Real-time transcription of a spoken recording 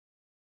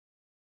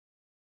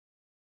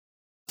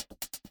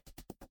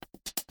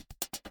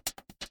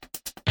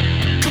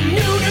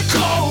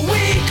Communicore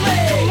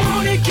Weekly. Come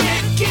on and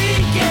get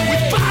geeky. We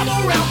bob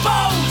around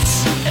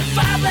boats and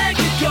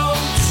five-legged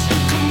goats.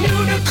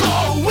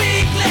 Communicore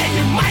Weekly.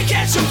 You might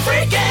catch some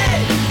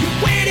freaking. You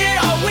waited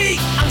all week.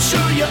 I'm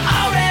sure you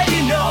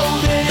already know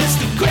that it's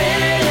the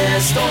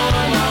greatest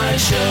online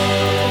show.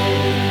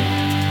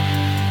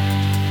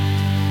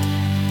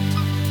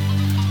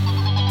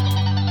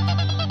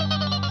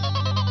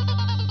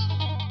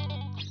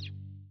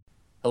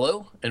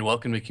 Hello, and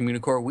welcome to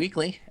Communicore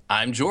Weekly.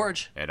 I'm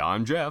George. And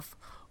I'm Jeff.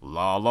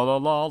 La la la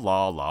la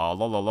la la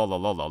la la la la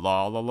la la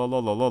la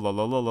la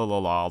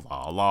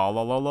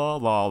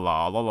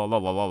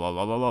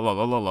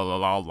la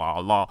la la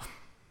la.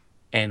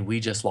 And we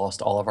just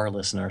lost all of our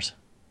listeners.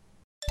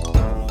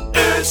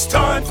 It's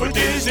time for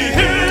Disney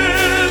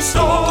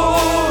History.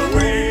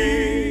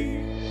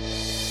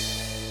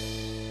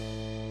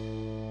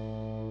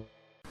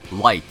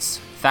 Lights.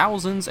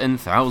 Thousands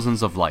and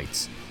thousands of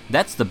lights.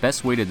 That's the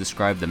best way to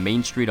describe the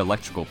Main Street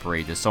Electrical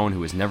Parade to someone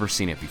who has never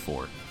seen it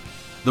before.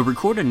 The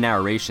recorded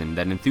narration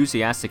that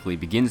enthusiastically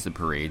begins the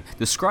parade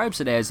describes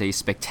it as a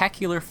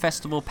spectacular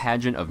festival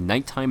pageant of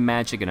nighttime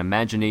magic and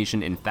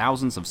imagination in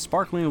thousands of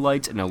sparkling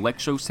lights and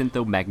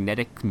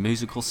electro-syntho-magnetic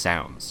musical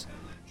sounds.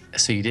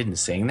 So you didn't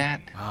sing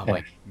that? Oh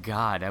my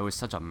god, that was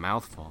such a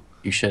mouthful.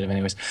 You should have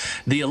anyways.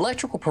 The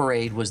Electrical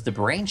Parade was the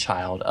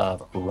brainchild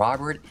of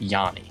Robert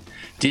Yanni,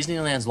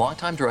 Disneyland's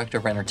longtime director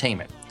of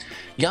entertainment.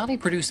 Yanni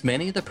produced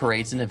many of the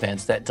parades and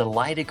events that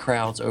delighted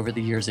crowds over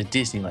the years at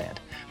Disneyland,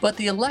 but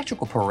the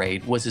Electrical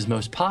Parade was his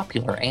most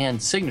popular and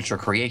signature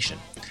creation.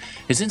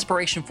 His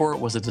inspiration for it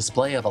was a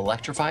display of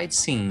electrified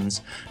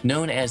scenes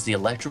known as the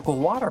Electrical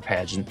Water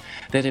Pageant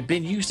that had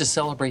been used to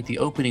celebrate the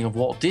opening of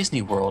Walt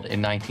Disney World in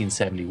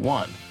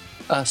 1971.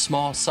 A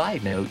small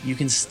side note, you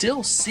can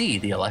still see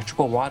the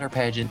Electrical Water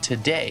Pageant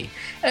today,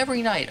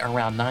 every night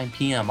around 9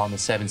 p.m. on the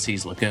Seven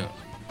Seas Lagoon.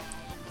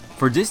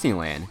 For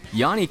Disneyland,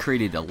 Yanni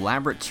created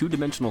elaborate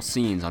two-dimensional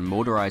scenes on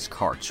motorized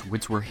carts,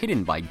 which were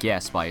hidden by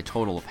guests by a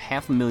total of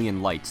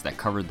 500,000 lights that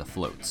covered the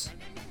floats.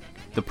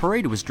 The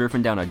parade was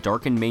driven down a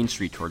darkened main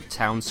street toward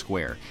Town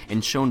Square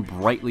and shone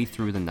brightly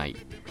through the night.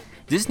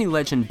 Disney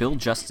legend Bill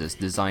Justice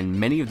designed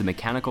many of the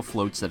mechanical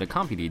floats that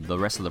accompanied the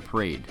rest of the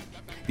parade.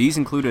 These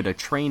included a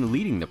train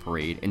leading the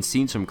parade and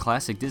scenes from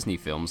classic Disney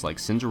films like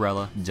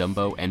Cinderella,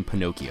 Dumbo, and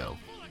Pinocchio.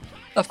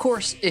 Of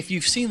course, if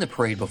you've seen the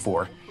parade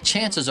before,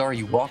 chances are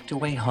you walked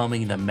away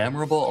humming the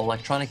memorable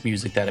electronic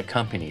music that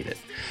accompanied it.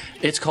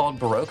 It's called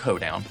Baroque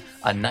Hoedown,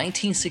 a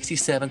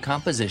 1967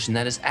 composition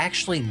that is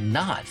actually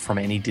not from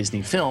any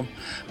Disney film,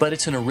 but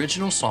it's an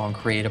original song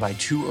created by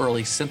two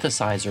early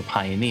synthesizer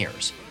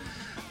pioneers.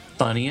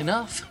 Funny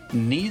enough,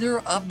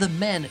 neither of the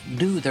men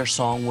knew their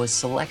song was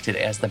selected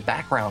as the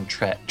background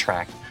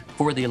track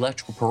for the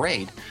Electrical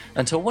Parade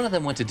until one of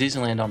them went to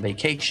Disneyland on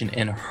vacation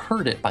and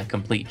heard it by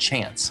complete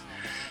chance.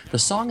 The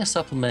song is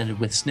supplemented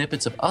with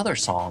snippets of other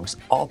songs,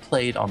 all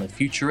played on the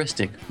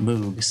futuristic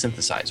Moog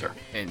synthesizer.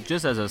 And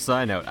just as a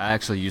side note, I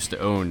actually used to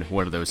own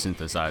one of those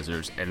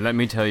synthesizers, and let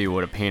me tell you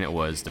what a pain it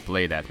was to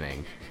play that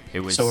thing. It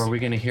was... So are we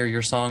going to hear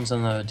your songs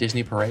on the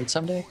Disney Parade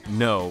someday?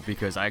 No,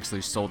 because I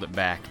actually sold it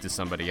back to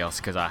somebody else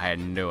because I had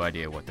no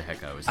idea what the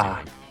heck I was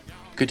doing.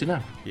 Good to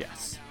know.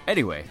 Yes.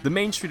 Anyway, the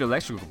Main Street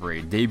Electrical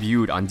Parade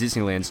debuted on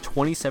Disneyland's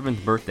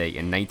 27th birthday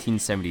in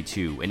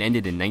 1972 and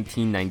ended in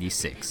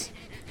 1996.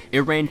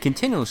 It ran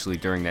continuously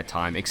during that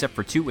time except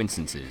for two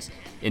instances,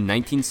 in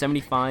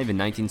 1975 and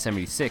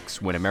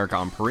 1976 when America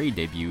on Parade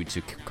debuted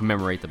to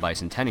commemorate the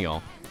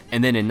bicentennial,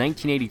 and then in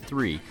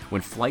 1983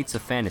 when Flights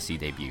of Fantasy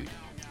debuted.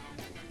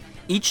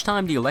 Each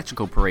time the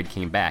Electrical Parade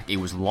came back, it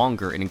was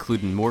longer and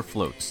included more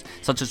floats,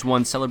 such as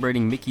one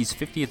celebrating Mickey's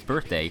 50th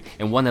birthday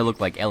and one that looked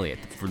like Elliot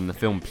from the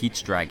film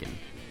Pete's Dragon.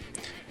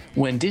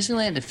 When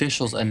Disneyland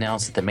officials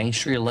announced that the Main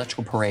Street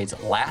Electrical Parade's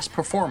last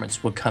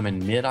performance would come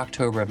in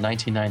mid-October of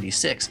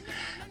 1996,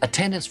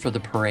 attendance for the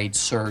parade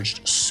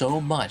surged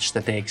so much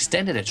that they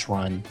extended its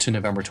run to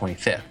November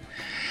 25th.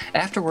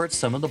 Afterwards,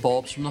 some of the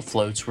bulbs from the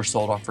floats were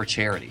sold off for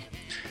charity.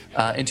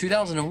 In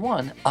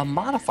 2001, a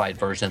modified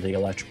version of the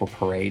Electrical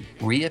Parade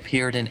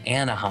reappeared in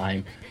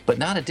Anaheim, but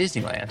not at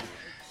Disneyland.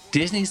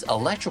 Disney's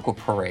Electrical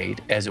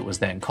Parade, as it was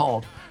then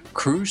called,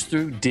 cruised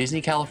through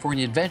Disney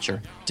California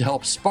Adventure to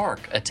help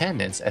spark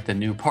attendance at the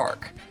new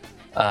park.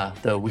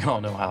 Though we all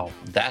know how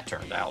that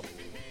turned out.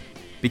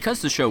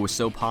 Because the show was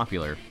so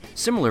popular,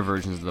 similar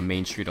versions of the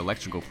Main Street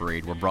Electrical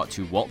Parade were brought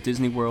to Walt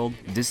Disney World,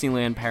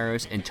 Disneyland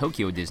Paris, and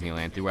Tokyo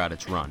Disneyland throughout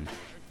its run.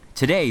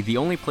 Today, the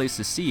only place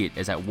to see it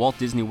is at Walt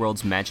Disney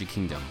World's Magic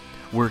Kingdom,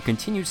 where it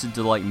continues to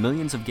delight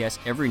millions of guests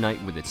every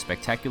night with its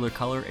spectacular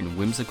color and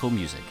whimsical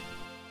music.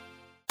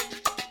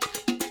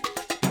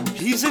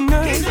 He's a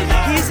nerd,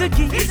 he's a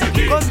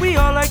geek, but we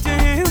all like to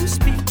hear him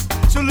speak.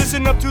 So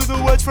listen up to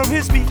the words from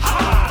his speech.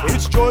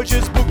 It's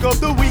George's Book of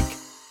the Week.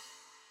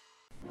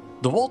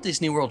 The Walt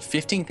Disney World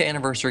 15th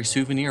Anniversary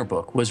Souvenir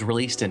Book was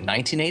released in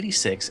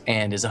 1986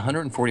 and is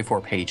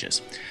 144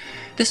 pages.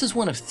 This is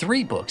one of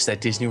 3 books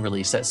that Disney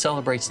released that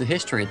celebrates the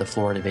history of the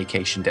Florida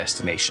vacation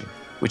destination,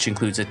 which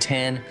includes a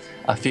 10,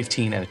 a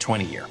 15, and a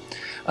 20 year.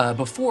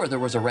 Before, there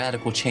was a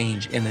radical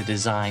change in the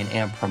design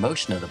and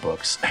promotion of the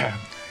books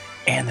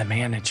and the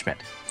management.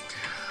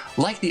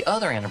 Like the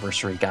other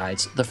anniversary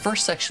guides, the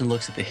first section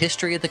looks at the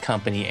history of the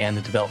company and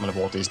the development of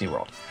Walt Disney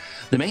World.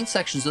 The main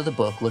sections of the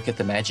book look at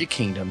the Magic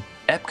Kingdom,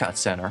 Epcot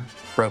Center,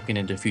 broken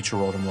into Future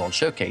World and World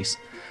Showcase,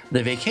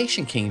 the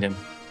Vacation Kingdom,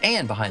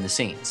 and behind the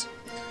scenes.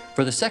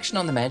 For the section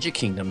on the Magic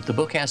Kingdom, the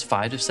book has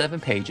 5 to 7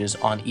 pages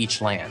on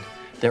each land.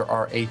 There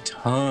are a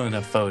ton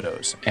of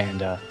photos,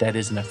 and that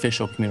is an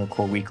official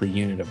Communicore weekly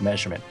unit of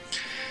measurement.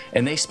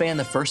 And they span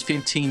the first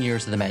 15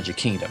 years of the Magic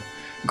Kingdom.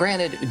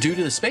 Granted, due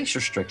to the space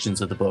restrictions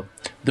of the book,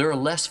 there are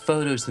less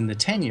photos than the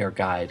 10-year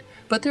guide,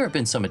 but there have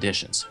been some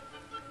additions.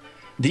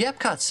 The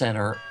Epcot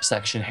Center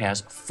section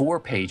has 4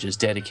 pages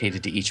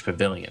dedicated to each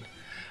pavilion.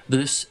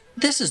 This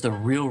is the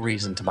real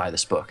reason to buy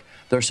this book.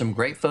 There are some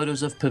great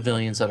photos of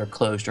pavilions that are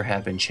closed or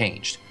have been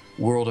changed.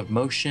 World of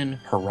Motion,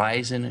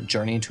 Horizon,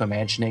 Journey into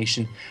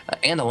Imagination,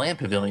 and the Land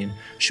Pavilion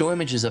show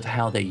images of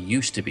how they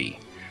used to be.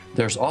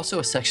 There's also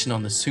a section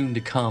on the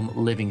soon-to-come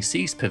Living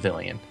Seas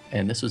Pavilion,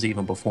 and this was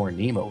even before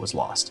Nemo was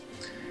lost.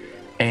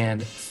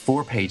 And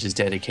 4 pages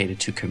dedicated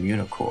to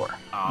Communicore.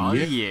 Oh,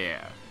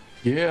 yeah.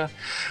 Yeah.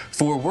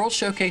 For World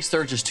Showcase,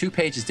 there are just 2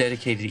 pages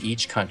dedicated to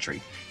each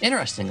country.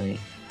 Interestingly,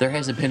 there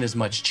hasn't been as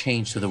much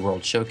change to the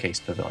World Showcase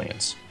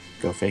pavilions.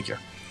 Go figure.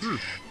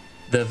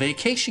 The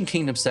Vacation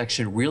Kingdom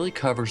section really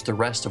covers the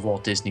rest of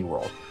Walt Disney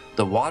World.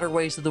 The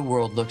Waterways of the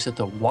World looks at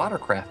the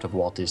watercraft of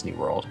Walt Disney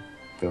World.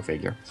 Go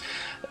figure.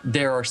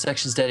 There are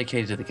sections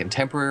dedicated to the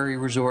Contemporary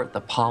Resort,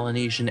 the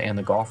Polynesian, and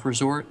the Golf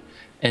Resort.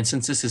 And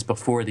since this is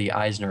before the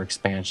Eisner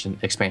expansion,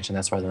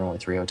 that's why there are only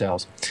 3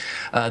 hotels.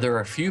 There are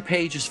a few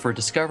pages for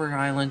Discovery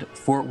Island,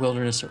 Fort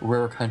Wilderness,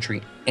 River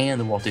Country,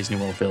 and the Walt Disney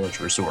World Village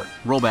Resort.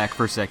 Roll back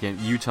for a second.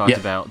 You talked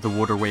about the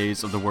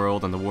waterways of the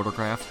world and the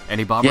watercraft.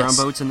 Any Bob Brown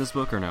boats in this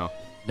book or no?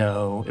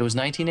 No, it was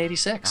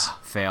 1986.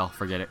 Fail,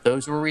 forget it.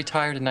 Those were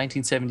retired in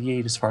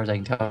 1978 as far as I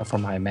can tell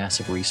from my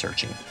massive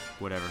researching.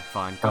 Whatever,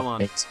 fine, come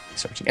on.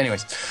 Researching.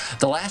 Anyways,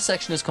 the last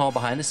section is called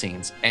Behind the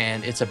Scenes,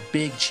 and it's a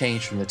big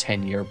change from the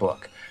 10-year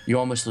book. You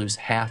almost lose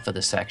half of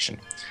the section.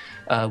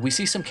 We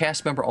see some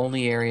cast member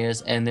only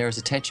areas, and there's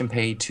attention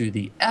paid to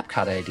the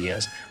Epcot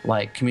ideas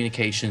like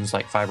communications,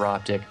 like fiber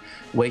optic,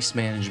 waste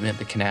management,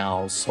 the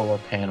canals, solar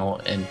panel,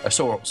 and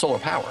solar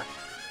power,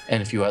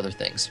 and a few other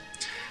things.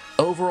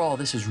 Overall,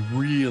 this is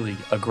really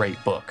a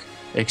great book,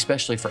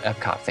 especially for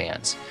Epcot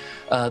fans.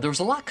 There was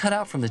a lot cut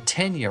out from the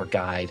 10-year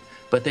guide,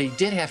 but they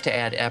did have to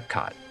add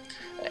Epcot.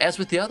 As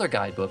with the other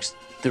guidebooks,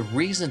 the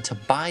reason to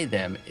buy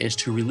them is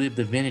to relive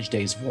the vintage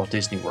days of Walt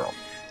Disney World.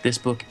 This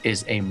book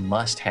is a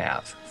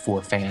must-have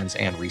for fans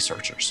and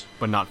researchers.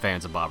 But not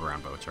fans of Bob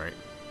Around boats, right?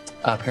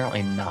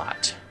 Apparently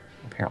not.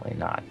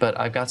 But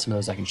I've got some of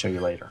those I can show you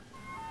later.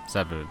 Is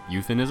that a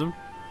euphemism?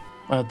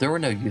 There were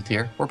no youth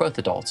here. We're both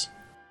adults.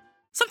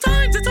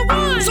 Sometimes it's a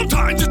 1,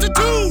 sometimes it's a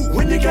 2.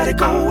 When you gotta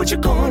go, what you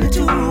gonna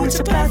do? It's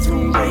a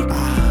bathroom break.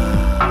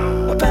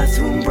 A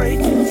bathroom break.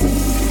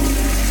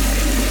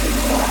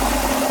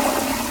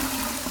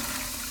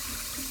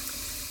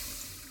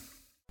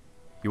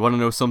 You want to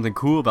know something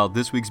cool about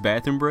this week's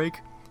bathroom break?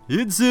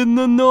 It's in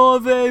the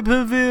Norway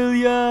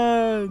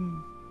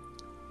Pavilion!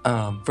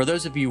 For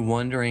those of you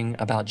wondering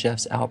about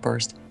Jeff's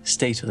outburst,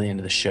 stay till the end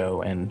of the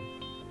show and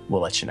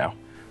we'll let you know.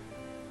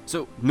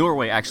 So,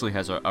 Norway actually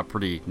has a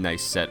pretty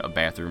nice set of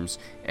bathrooms,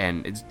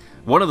 and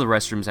one of the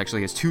restrooms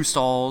actually has 2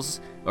 stalls,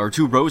 or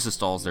 2 rows of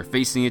stalls. They're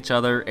facing each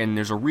other, and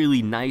there's a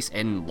really nice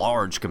and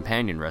large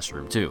companion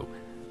restroom, too.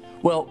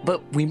 Well,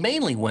 but we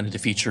mainly wanted to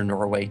feature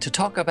Norway to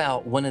talk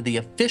about one of the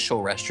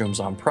official restrooms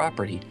on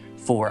property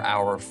for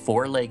our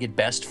 4-legged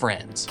best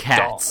friends,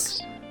 cats.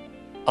 Dogs.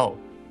 Oh,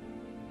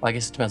 well, I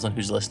guess it depends on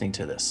who's listening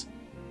to this.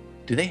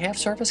 Do they have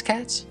service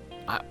cats?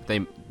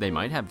 They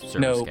might have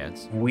service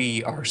cats. No,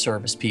 we are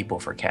service people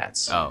for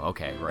cats. Oh,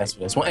 okay, right. That's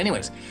what it is. Well,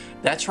 anyways,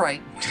 that's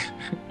right.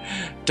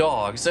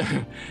 Dogs,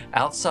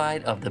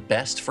 outside of the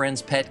Best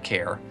Friends Pet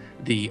Care,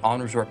 the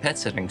on-resort pet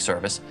sitting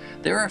service,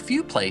 there are a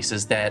few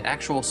places that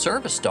actual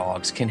service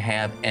dogs can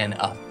have an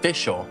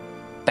official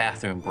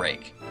bathroom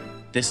break.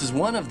 This is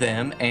one of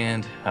them,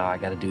 and I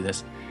gotta do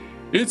this.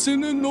 It's in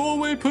the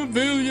Norway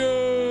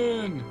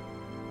Pavilion!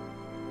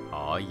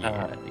 Oh,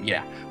 yeah.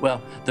 Yeah.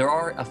 Well, there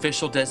are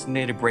official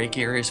designated break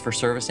areas for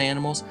service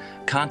animals.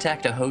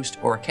 Contact a host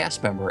or a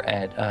cast member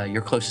at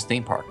your closest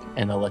theme park,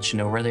 and they'll let you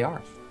know where they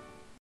are.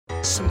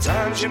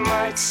 Sometimes you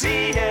might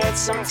see it,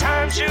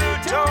 sometimes you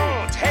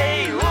don't.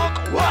 Hey,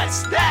 look,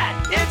 what's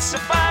that? It's a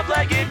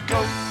 5-legged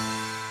goat.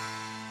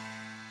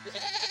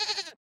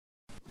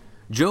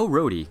 Joe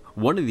Rohde,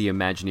 one of the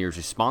Imagineers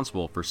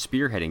responsible for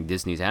spearheading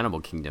Disney's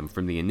Animal Kingdom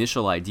from the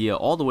initial idea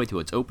all the way to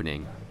its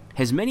opening,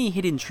 has many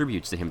hidden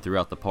tributes to him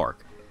throughout the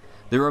park.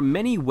 There are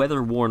many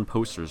weather-worn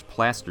posters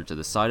plastered to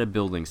the side of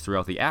buildings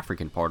throughout the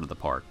African part of the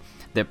park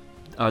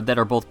that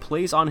are both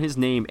plays on his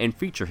name and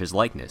feature his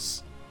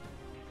likeness.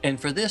 And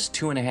for this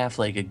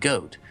 2.5-legged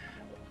goat,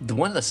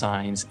 one of the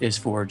signs is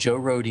for Joe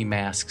Rohde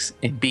masks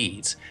and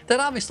beads. That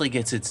obviously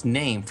gets its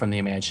name from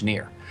the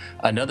Imagineer.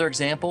 Another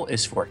example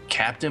is for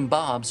Captain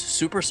Bob's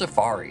Super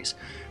Safaris,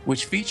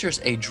 which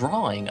features a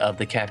drawing of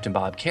the Captain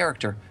Bob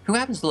character who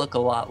happens to look a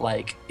lot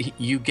like,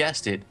 you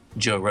guessed it,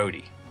 Joe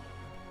Rohde.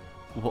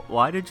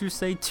 Why did you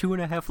say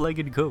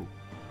 2.5-legged goat?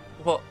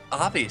 Well,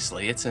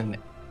 obviously, it's an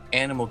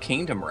Animal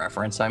Kingdom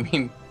reference. I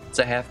mean, it's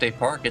a half-day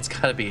park. It's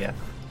got to be a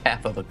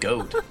half of a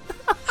goat. You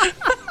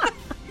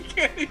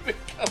can't even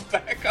come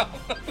back on.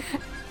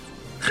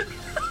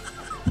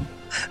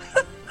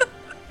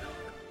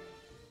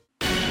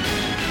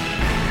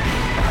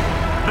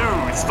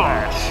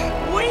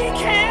 Newsflash! We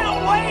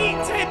can't wait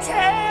to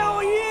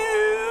tell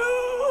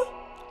you!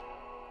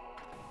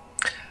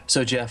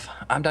 So, Jeff,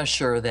 I'm not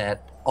sure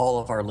that all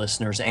of our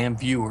listeners and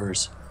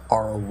viewers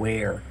are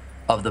aware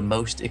of the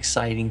most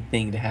exciting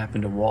thing to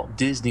happen to Walt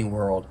Disney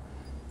World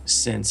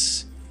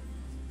since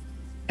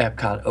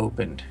Epcot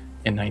opened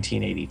in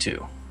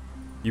 1982.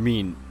 You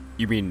mean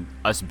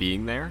us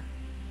being there?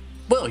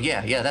 Well,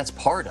 yeah, that's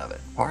part of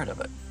it.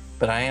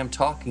 But I am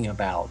talking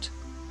about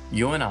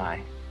you and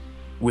I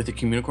with the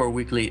Communicore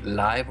Weekly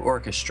live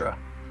orchestra.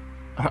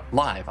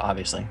 Live,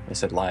 obviously. I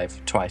said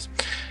live twice.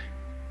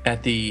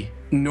 At the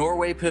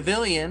Norway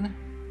Pavilion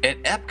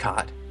at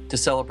Epcot to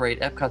celebrate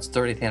Epcot's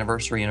 30th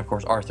anniversary and, of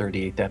course, our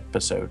 38th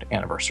episode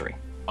anniversary.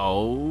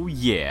 Oh,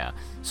 yeah.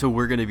 So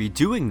we're going to be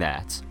doing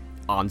that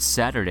on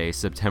Saturday,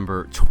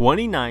 September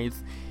 29th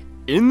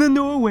in the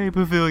Norway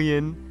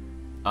Pavilion.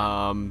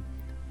 And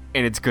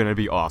it's going to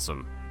be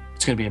awesome.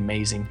 It's going to be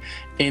amazing.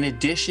 In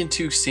addition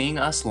to seeing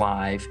us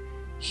live,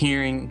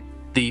 hearing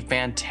the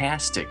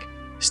fantastic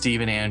Steve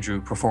and Andrew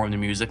perform the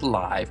music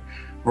live,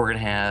 we're going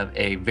to have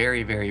a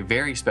very, very,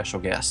 very special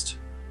guest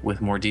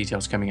with more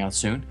details coming out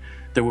soon.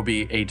 There will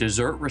be a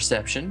dessert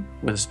reception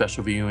with a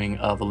special viewing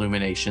of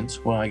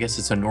Illuminations. Well, I guess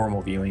it's a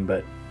normal viewing,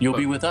 but you'll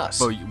be with us.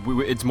 But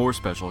it's more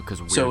special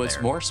because we're there. So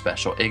it's more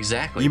special,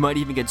 exactly. You might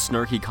even get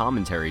snarky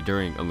commentary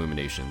during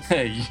Illuminations.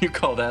 Hey, you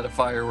call that a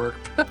firework?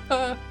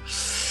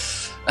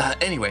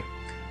 Anyway,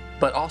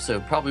 but also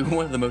probably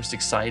one of the most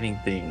exciting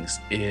things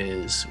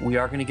is we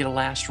are going to get a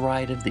last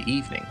ride of the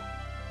evening.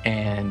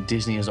 And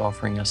Disney is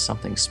offering us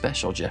something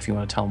special. Jeff, you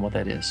want to tell them what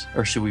that is?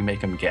 Or should we make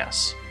them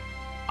guess?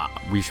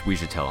 We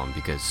should tell them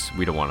because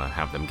we don't want to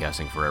have them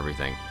guessing for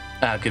everything.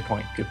 Good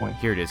point.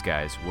 Here it is,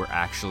 guys. We're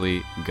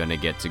actually going to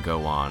get to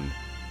go on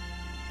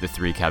the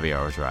 3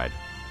 Caballeros ride.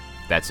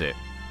 That's it.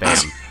 Bam.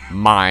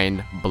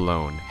 Mind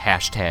blown.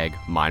 Hashtag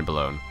mind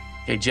blown.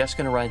 Okay, Jeff's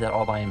going to ride that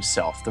all by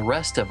himself. The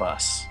rest of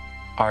us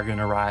are going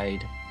to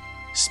ride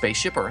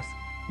Spaceship Earth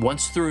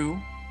once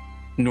through,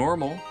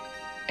 normal,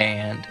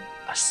 and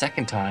a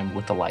second time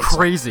with the lights on.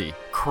 Crazy.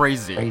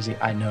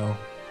 I know.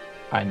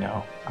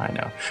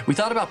 We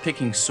thought about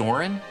picking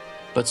Soarin',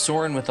 but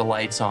Soarin' with the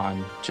lights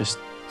on just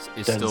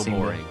It's doesn't still seem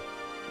boring.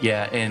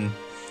 Yeah, and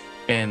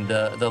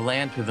the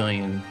land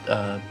pavilion,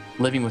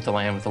 living with the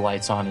land with the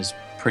lights on is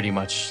pretty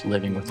much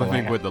living with the land.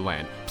 Living with the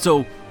land.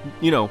 So,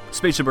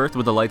 Spaceship Earth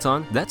with the lights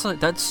on,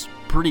 that's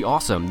pretty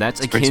awesome.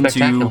 That's akin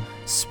to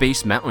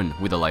Space Mountain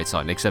with the lights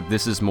on, except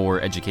this is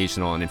more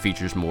educational and it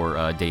features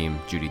more Dame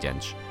Judi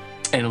Dench.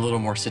 And a little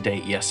more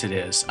sedate, yes it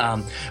is.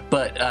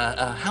 But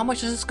how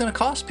much is this going to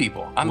cost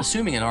people? I'm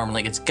assuming an arm and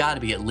leg, it's got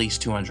to be at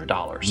least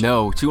 $200.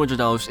 No,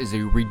 $200 is a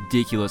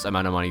ridiculous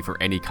amount of money for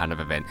any kind of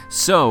event.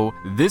 So,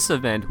 this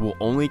event will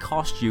only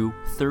cost you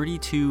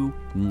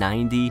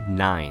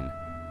 $32.99.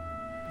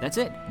 That's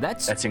it.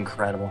 That's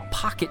incredible.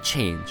 Pocket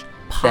change.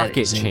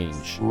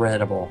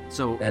 Incredible.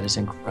 So that is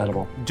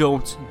incredible.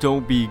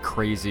 Don't be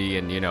crazy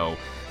and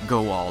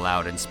go all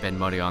out and spend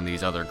money on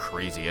these other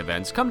crazy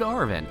events. Come to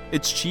our event.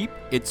 It's cheap.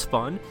 It's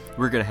fun.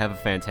 We're gonna have a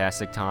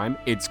fantastic time.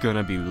 It's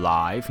gonna be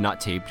live,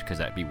 not taped because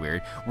that'd be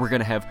weird. We're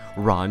gonna have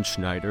Ron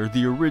Schneider,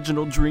 the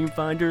original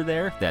Dreamfinder,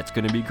 there. That's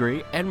gonna be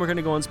great. And we're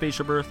gonna go on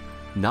Spaceship Earth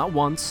not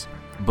once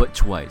but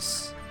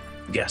twice.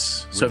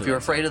 Yes. So if you're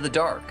afraid of the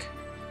dark,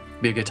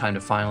 be a good time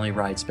to finally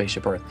ride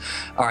Spaceship Earth.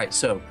 All right.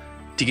 So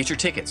to get your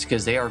tickets,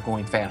 because they are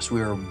going fast,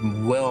 we are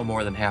well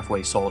more than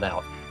halfway sold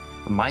out.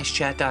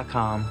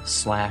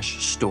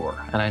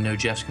 MiceChat.com/store. And I know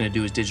Jeff's going to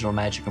do his digital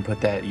magic and put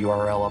that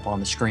URL up on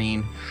the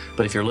screen.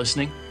 But if you're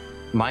listening,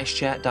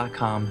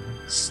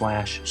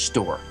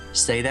 MiceChat.com/store.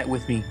 Say that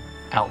with me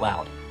out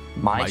loud.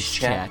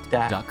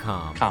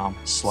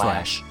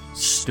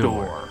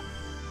 MiceChat.com/store.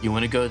 You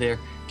want to go there,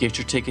 get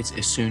your tickets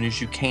as soon as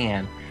you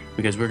can,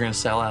 because we're going to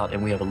sell out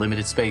and we have a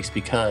limited space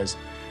because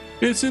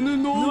it's in the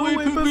Norway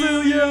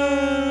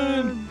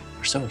Pavilion!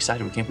 We're so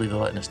excited. We can't believe they're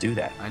letting us do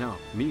that. I know.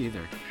 Me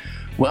either.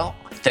 Well,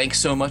 thanks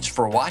so much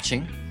for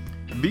watching.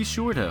 Be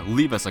sure to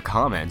leave us a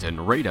comment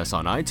and rate us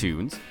on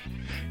iTunes.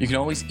 You can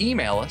always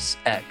email us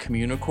at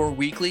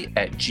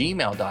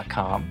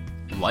communicoreweekly@gmail.com.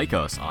 Like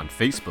us on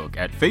Facebook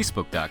at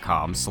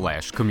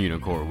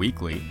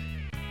facebook.com/communicoreweekly.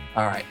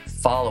 All right,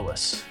 follow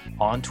us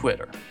on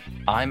Twitter.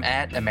 I'm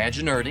at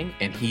Imaginerding,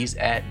 and he's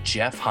at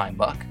Jeff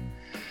Heimbuck.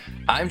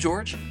 I'm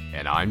George.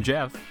 And I'm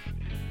Jeff.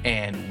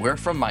 And we're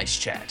from Mice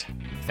Chat.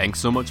 Thanks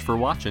so much for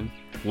watching.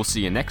 We'll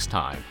see you next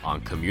time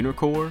on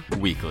Communicore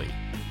Weekly.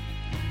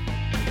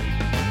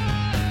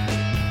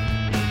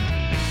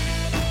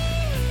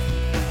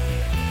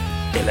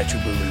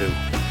 Electric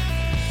Boogaloo.